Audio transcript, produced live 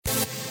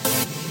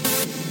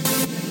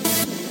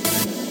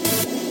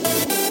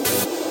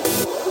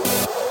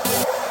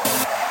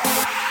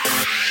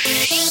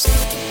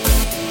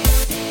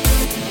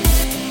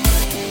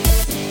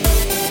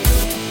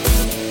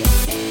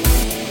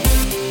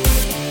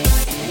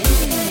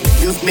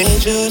You've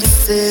made your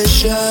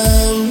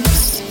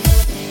decisions,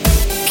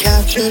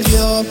 captured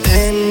your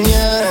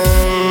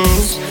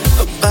opinions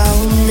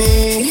about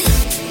me,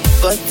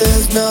 but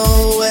there's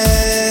no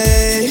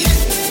way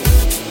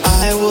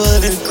I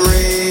would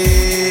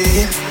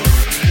agree.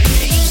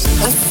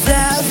 A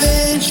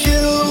savage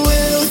you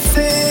will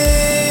see,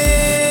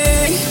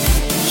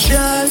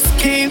 just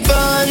keep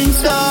on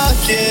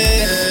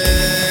talking.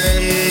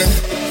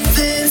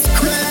 This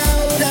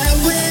crowd I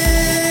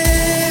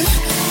with,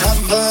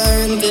 I've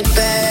earned it,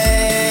 babes.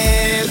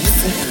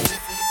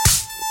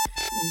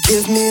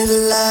 Give me the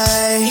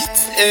light,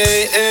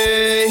 ay,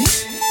 ay.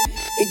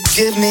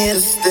 Give me the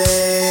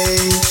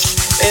stage,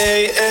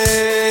 ay,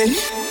 ay.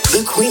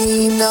 The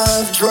queen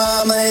of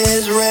drama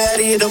is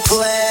ready to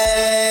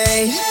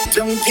play.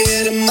 Don't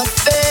get in my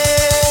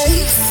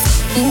face,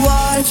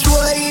 watch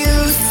what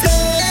you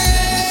say.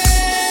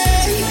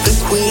 The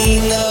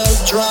queen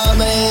of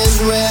drama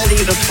is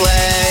ready to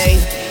play.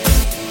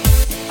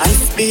 I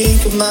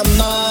speak my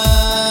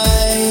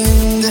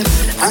mind,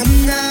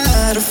 I'm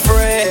not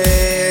afraid.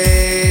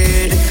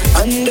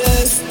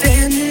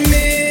 Understand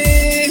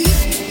me,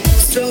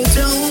 so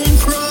don't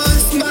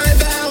cross my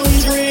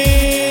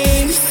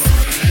boundaries.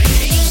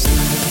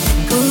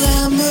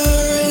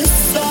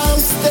 Glamorous, I'll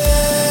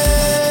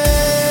stay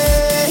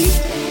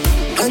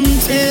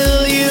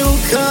until you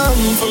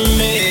come for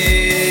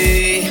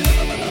me.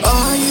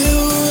 Are you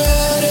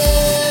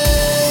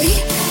ready?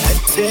 I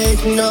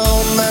take no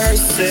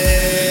mercy.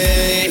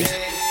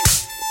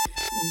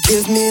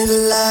 Give me the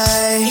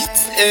light,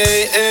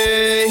 ay,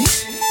 ay.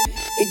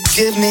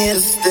 Give me the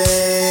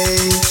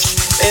stage,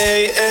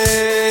 ay,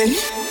 ay.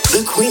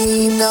 The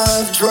queen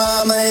of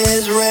drama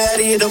is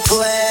ready to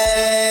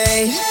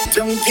play.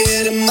 Don't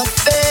get in my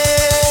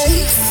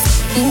face,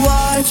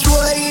 watch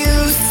what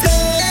you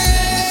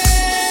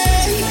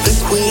say. The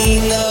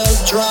queen of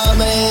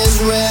drama is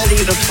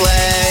ready to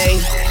play.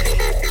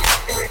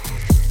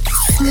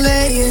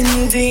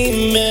 Slaying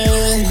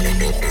demons,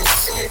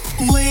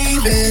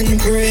 waving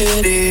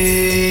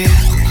pretty,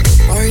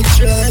 are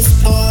just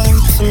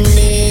parts of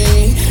me.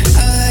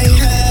 I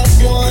have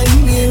one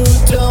you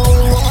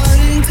don't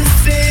want to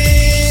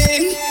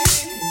see.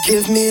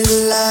 Give me the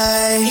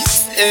light,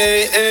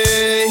 ay,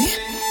 ay.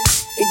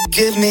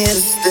 Give me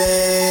the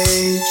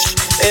stage,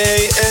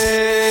 ay,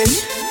 ay.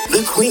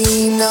 The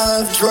queen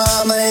of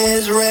drama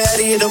is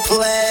ready to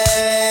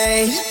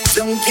play.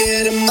 Don't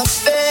get in my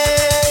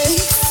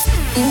face,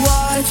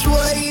 watch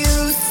what you